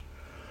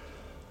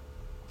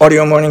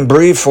Audio morning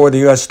brief for the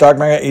U.S. stock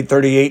market,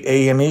 8:38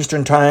 a.m.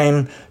 Eastern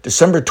Time,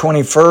 December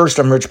 21st.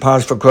 I'm Rich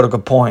Paz for Critical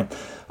Point.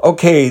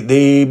 Okay,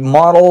 the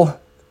model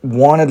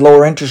wanted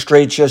lower interest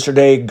rates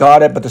yesterday,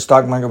 got it, but the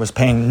stock market was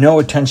paying no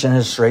attention to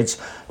interest rates.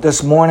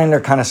 This morning,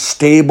 they're kind of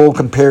stable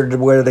compared to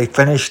where they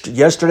finished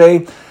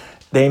yesterday.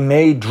 They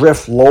may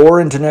drift lower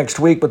into next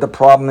week, but the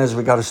problem is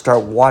we got to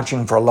start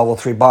watching for a level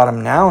 3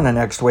 bottom now in the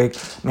next week,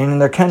 meaning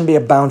there can be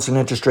a bounce in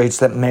interest rates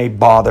that may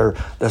bother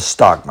the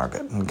stock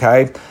market,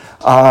 okay?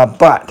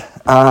 But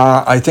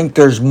I think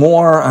there's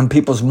more on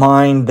people's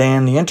mind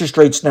than the interest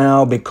rates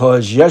now,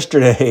 because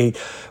yesterday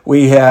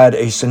we had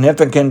a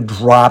significant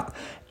drop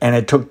and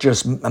it took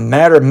just a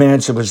matter of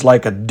minutes. It was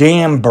like a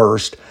dam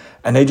burst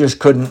and they just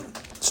couldn't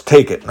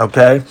take it,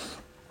 okay?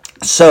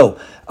 So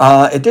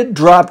it did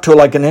drop to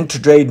like an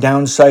intraday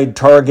downside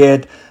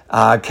target.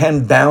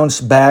 Can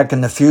bounce back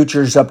in the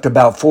futures up to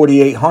about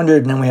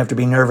 4,800, and then we have to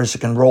be nervous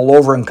it can roll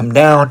over and come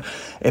down.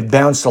 It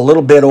bounced a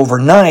little bit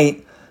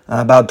overnight,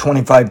 about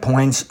 25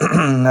 points,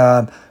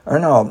 or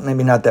no,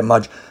 maybe not that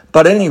much.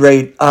 But at any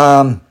rate,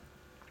 there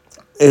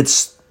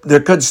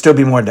could still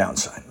be more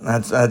downside.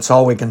 That's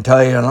all we can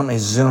tell you. Let me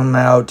zoom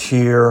out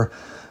here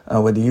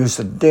with the use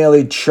of the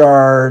daily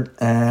chart,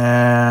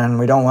 and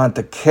we don't want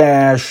the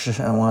cash.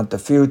 I want the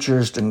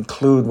futures to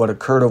include what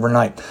occurred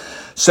overnight.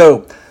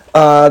 So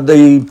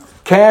the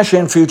cash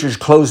and futures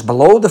closed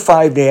below the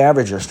 5-day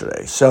average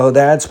yesterday. So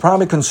that's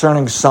probably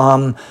concerning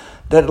some,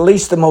 that at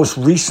least the most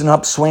recent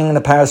upswing in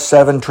the past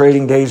 7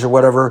 trading days or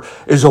whatever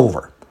is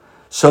over.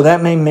 So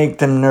that may make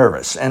them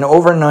nervous. And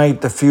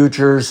overnight, the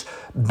futures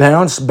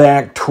bounced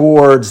back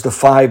towards the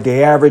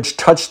 5-day average,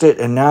 touched it,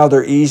 and now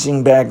they're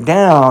easing back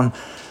down.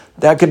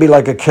 That could be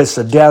like a kiss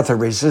of death, a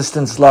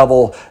resistance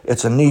level.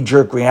 It's a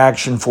knee-jerk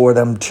reaction for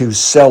them to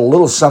sell a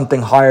little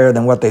something higher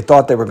than what they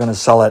thought they were going to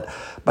sell it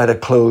by the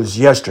close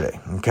yesterday,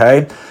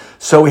 okay?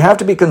 So we have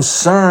to be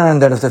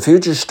concerned that if the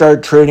futures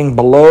start trading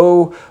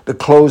below the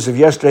close of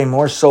yesterday,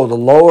 more so the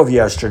low of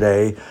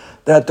yesterday,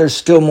 that there's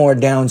still more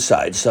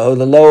downside. So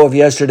the low of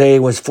yesterday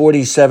was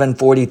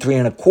 47.43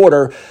 and a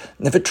quarter.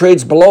 And if it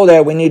trades below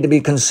that, we need to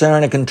be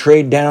concerned it can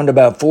trade down to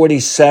about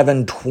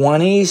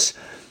 47.20s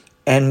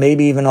and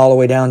maybe even all the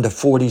way down to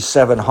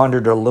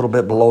 4,700 or a little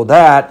bit below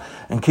that.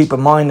 And keep in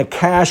mind the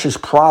cash is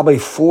probably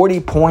 40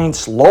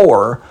 points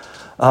lower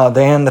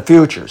than the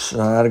futures.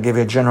 That'll give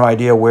you a general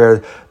idea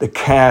where the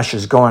cash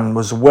is going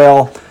as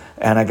well.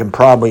 And I can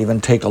probably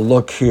even take a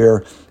look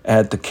here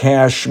at the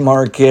cash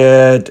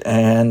market,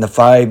 and the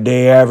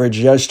 5-day average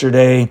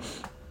yesterday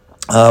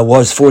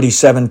was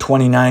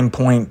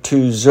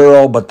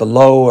 4729.20, but the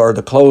low or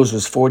the close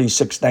was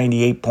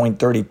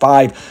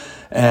 4698.35,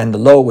 and the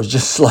low was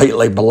just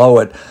slightly below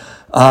it.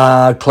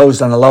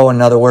 Closed on the low, in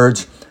other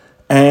words.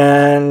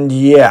 And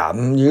yeah,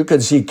 you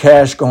could see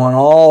cash going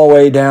all the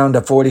way down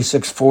to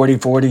 46.40,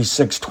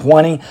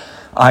 46.20.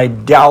 I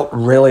doubt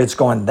really it's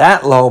going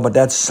that low, but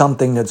that's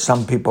something that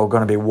some people are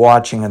going to be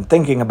watching and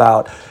thinking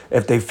about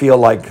if they feel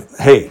like,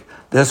 hey,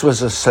 this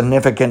was a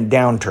significant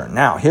downturn.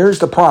 Now, here's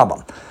the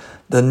problem.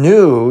 The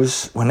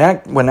news, when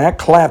that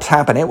collapse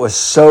happened, it was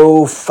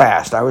so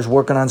fast. I was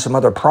working on some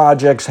other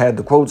projects, had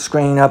the quote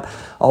screen up.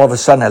 All of a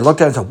sudden, I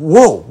looked at it and said,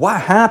 whoa,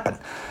 what happened?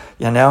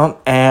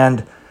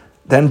 And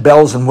then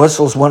bells and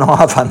whistles went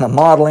off on the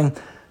modeling.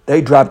 They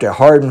dropped it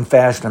hard and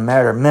fast in a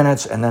matter of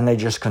minutes, and then they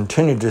just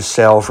continued to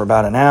sell for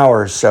about an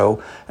hour or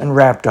so and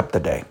wrapped up the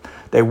day.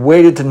 They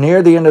waited to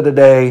near the end of the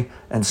day,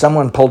 and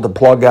someone pulled the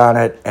plug on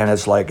it, and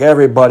it's like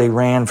everybody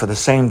ran for the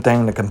same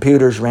thing. The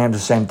computers ran the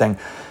same thing.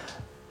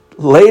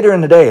 Later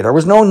in the day, there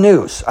was no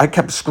news. I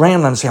kept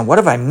scrambling, saying, what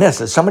have I missed?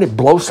 Did somebody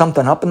blow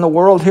something up in the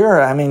world here?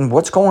 I mean,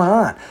 what's going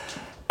on?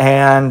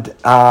 And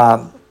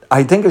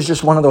I think it's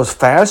just one of those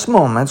fast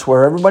moments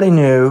where everybody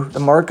knew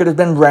the market had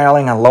been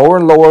rallying a lower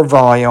and lower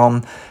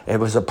volume. It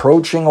was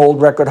approaching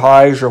old record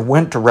highs or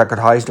went to record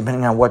highs,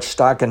 depending on what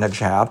stock index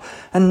you have.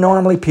 And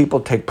normally people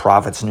take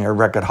profits near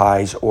record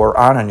highs or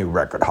on a new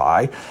record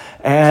high.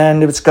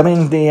 And it was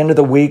coming to the end of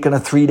the week and a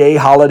 3-day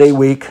holiday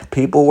week.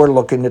 People were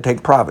looking to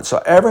take profits.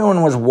 So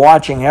everyone was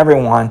watching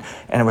everyone,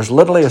 and it was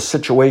literally a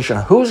situation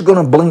of who's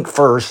going to blink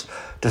first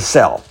to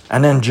sell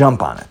and then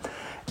jump on it.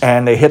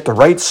 And they hit the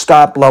right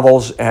stop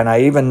levels, and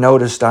I even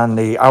noticed on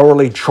the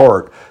hourly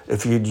chart,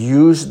 if you'd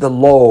used the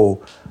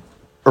low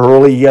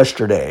early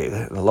yesterday,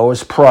 the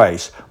lowest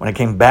price, when it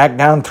came back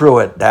down through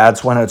it,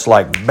 that's when it's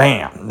like,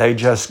 bam, they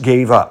just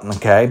gave up,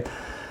 okay?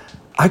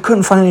 I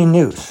couldn't find any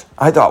news.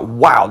 I thought,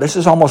 wow, this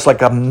is almost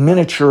like a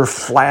miniature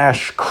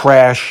flash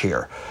crash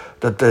here.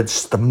 That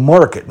it's the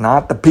market,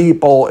 not the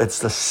people, it's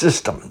the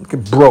system.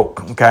 It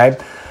broke, okay?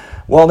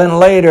 Well, then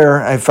later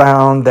I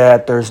found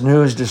that there's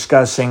news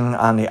discussing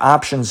on the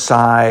options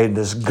side,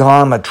 this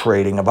gamma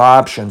trading of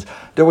options,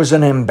 there was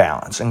an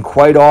imbalance. And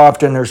quite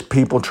often there's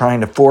people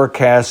trying to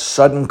forecast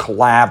sudden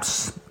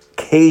collapse,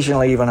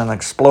 occasionally even an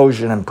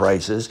explosion in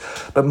prices,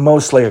 but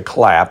mostly a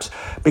collapse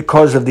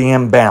because of the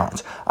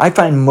imbalance. I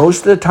find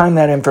most of the time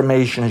that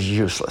information is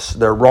useless.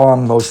 They're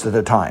wrong most of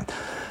the time.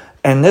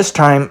 And this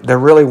time, there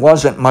really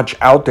wasn't much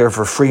out there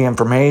for free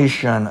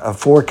information of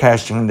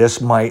forecasting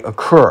this might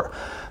occur.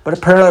 But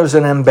apparently it was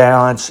an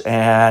imbalance,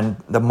 and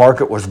the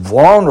market was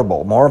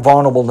vulnerable, more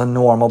vulnerable than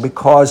normal,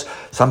 because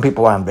some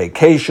people are on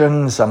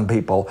vacation, some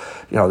people,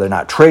 they're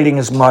not trading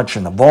as much,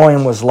 and the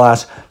volume was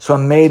less, so it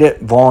made it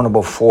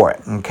vulnerable for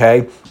it,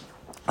 okay?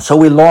 So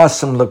we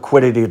lost some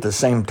liquidity at the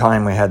same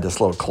time we had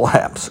this little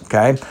collapse,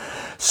 okay?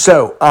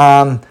 So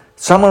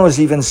someone was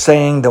even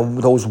saying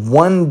those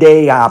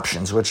one-day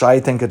options, which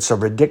I think it's a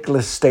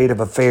ridiculous state of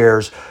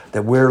affairs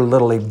that we're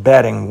literally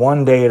betting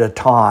one day at a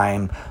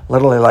time,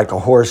 literally like a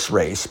horse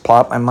race.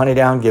 Plop my money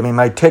down, give me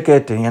my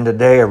ticket. At the end of the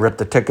day, I rip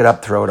the ticket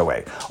up, throw it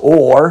away.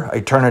 Or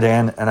I turn it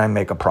in and I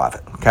make a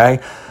profit, okay?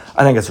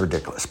 I think it's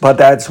ridiculous, but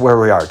that's where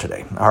we are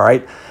today, all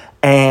right?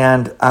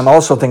 And I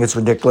also think it's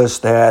ridiculous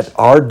that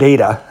our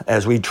data,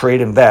 as we trade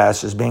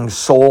invest, is being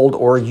sold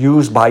or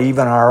used by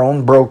even our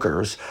own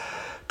brokers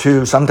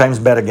to sometimes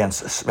bet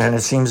against us. And it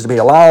seems to be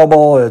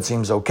allowable, it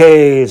seems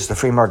okay, it's the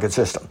free market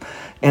system.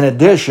 In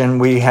addition,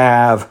 we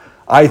have,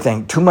 I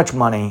think, too much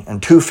money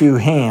and too few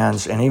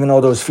hands, and even though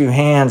those few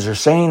hands are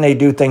saying they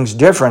do things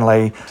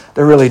differently,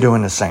 they're really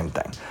doing the same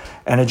thing.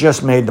 And it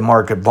just made the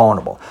market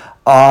vulnerable.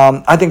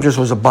 I think this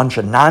was a bunch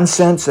of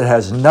nonsense. It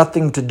has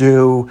nothing to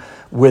do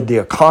with the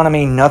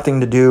economy, nothing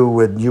to do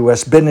with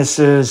U.S.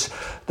 businesses,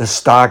 the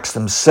stocks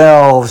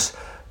themselves.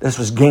 This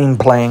was game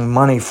playing,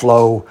 money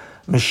flow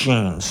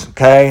machines,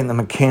 okay, and the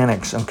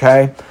mechanics,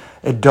 okay?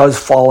 It does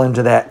fall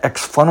into that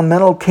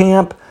ex-fundamental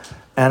camp,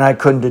 and I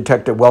couldn't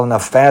detect it well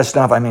enough, fast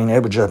enough. I mean,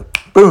 it was just,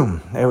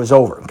 boom, it was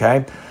over,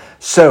 okay?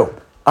 So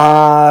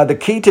the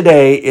key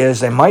today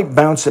is they might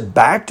bounce it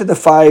back to the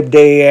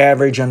 5-day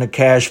average on the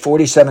cash,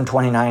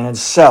 47.29, and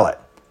sell it,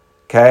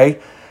 okay?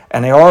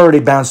 And they already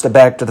bounced it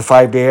back to the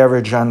 5-day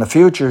average on the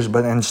futures,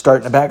 but then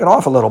starting to back it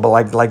off a little bit,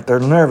 like they're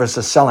nervous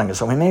of selling it.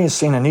 So we may have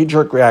seen a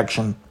knee-jerk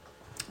reaction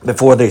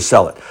before they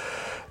sell it.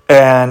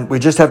 And we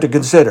just have to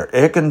consider,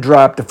 it can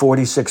drop to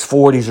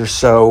 46.40s or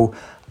so.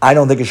 I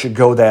don't think it should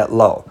go that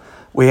low.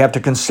 We have to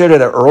consider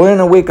that early in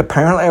the week,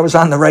 apparently I was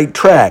on the right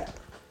track.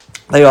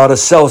 They ought to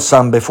sell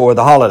some before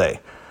the holiday.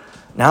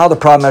 Now the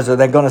problem is, are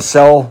they going to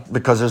sell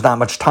because there's not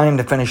much time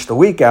to finish the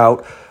week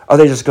out? Or are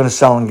they just going to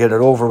sell and get it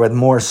over with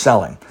more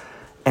selling?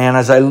 And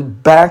as I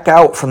back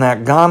out from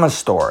that gamma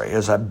story,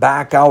 as I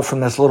back out from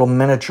this little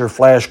miniature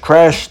flash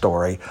crash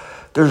story,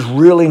 there's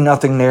really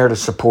nothing there to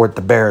support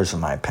the bears, in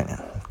my opinion.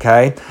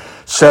 Okay,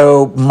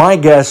 so my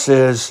guess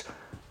is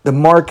the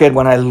market,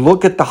 when I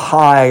look at the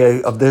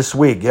high of this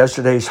week,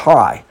 yesterday's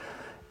high,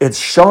 it's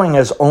showing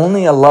as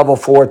only a level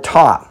 4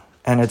 top,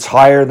 and it's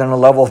higher than a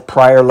level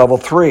prior, level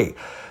 3.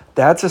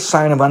 That's a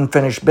sign of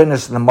unfinished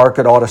business, and the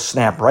market ought to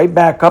snap right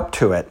back up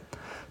to it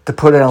to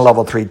put in a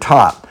level 3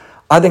 top.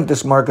 I think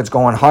this market's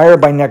going higher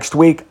by next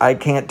week. I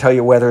can't tell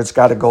you whether it's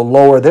got to go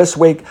lower this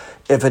week.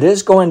 If it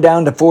is going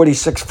down to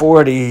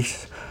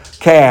 46.40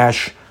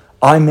 cash,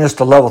 I missed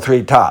a level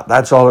 3 top.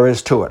 That's all there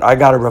is to it. I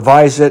got to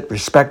revise it,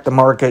 respect the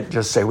market,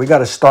 just say we got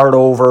to start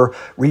over,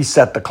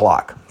 reset the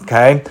clock,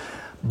 okay?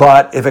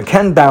 But if it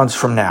can bounce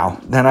from now,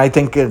 then I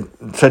think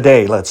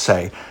today, let's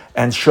say,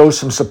 and show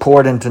some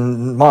support into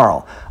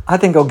tomorrow, I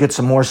think I'll get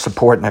some more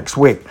support next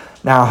week.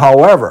 Now,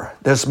 however,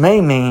 this may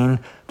mean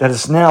that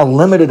it's now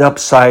limited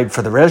upside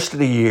for the rest of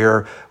the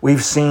year.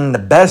 We've seen the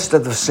best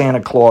of the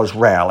Santa Claus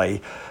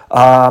rally.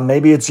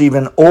 Maybe it's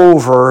even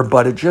over,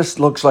 but it just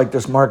looks like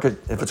this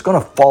market, if it's going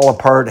to fall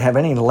apart, have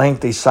any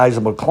lengthy,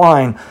 sizable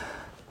climb,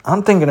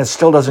 I'm thinking it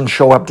still doesn't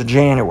show up to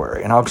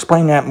January. And I'll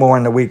explain that more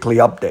in the weekly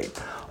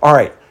update. All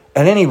right.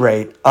 At any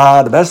rate,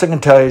 the best I can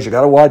tell you is you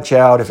got to watch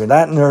out. If you're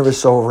that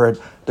nervous over it,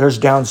 there's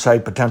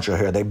downside potential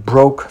here. They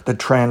broke the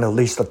trend at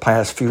least the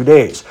past few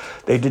days.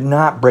 They did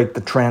not break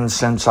the trend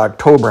since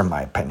October, in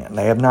my opinion.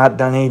 They have not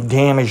done any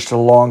damage to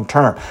the long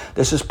term.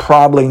 This is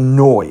probably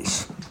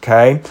noise,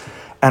 okay?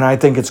 And I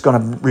think it's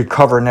going to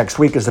recover next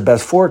week is the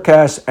best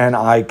forecast, and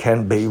I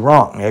can be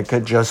wrong. It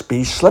could just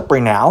be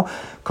slippery now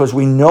because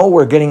we know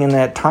we're getting in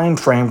that time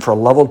frame for a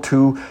level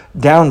 2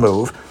 down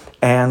move.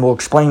 And we'll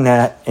explain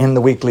that in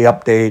the weekly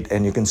update,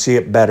 and you can see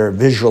it better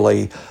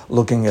visually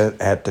looking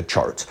at the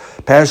charts.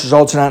 Past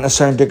results are not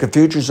necessarily indicative of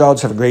future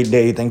results. Have a great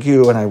day. Thank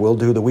you, and I will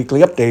do the weekly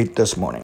update this morning.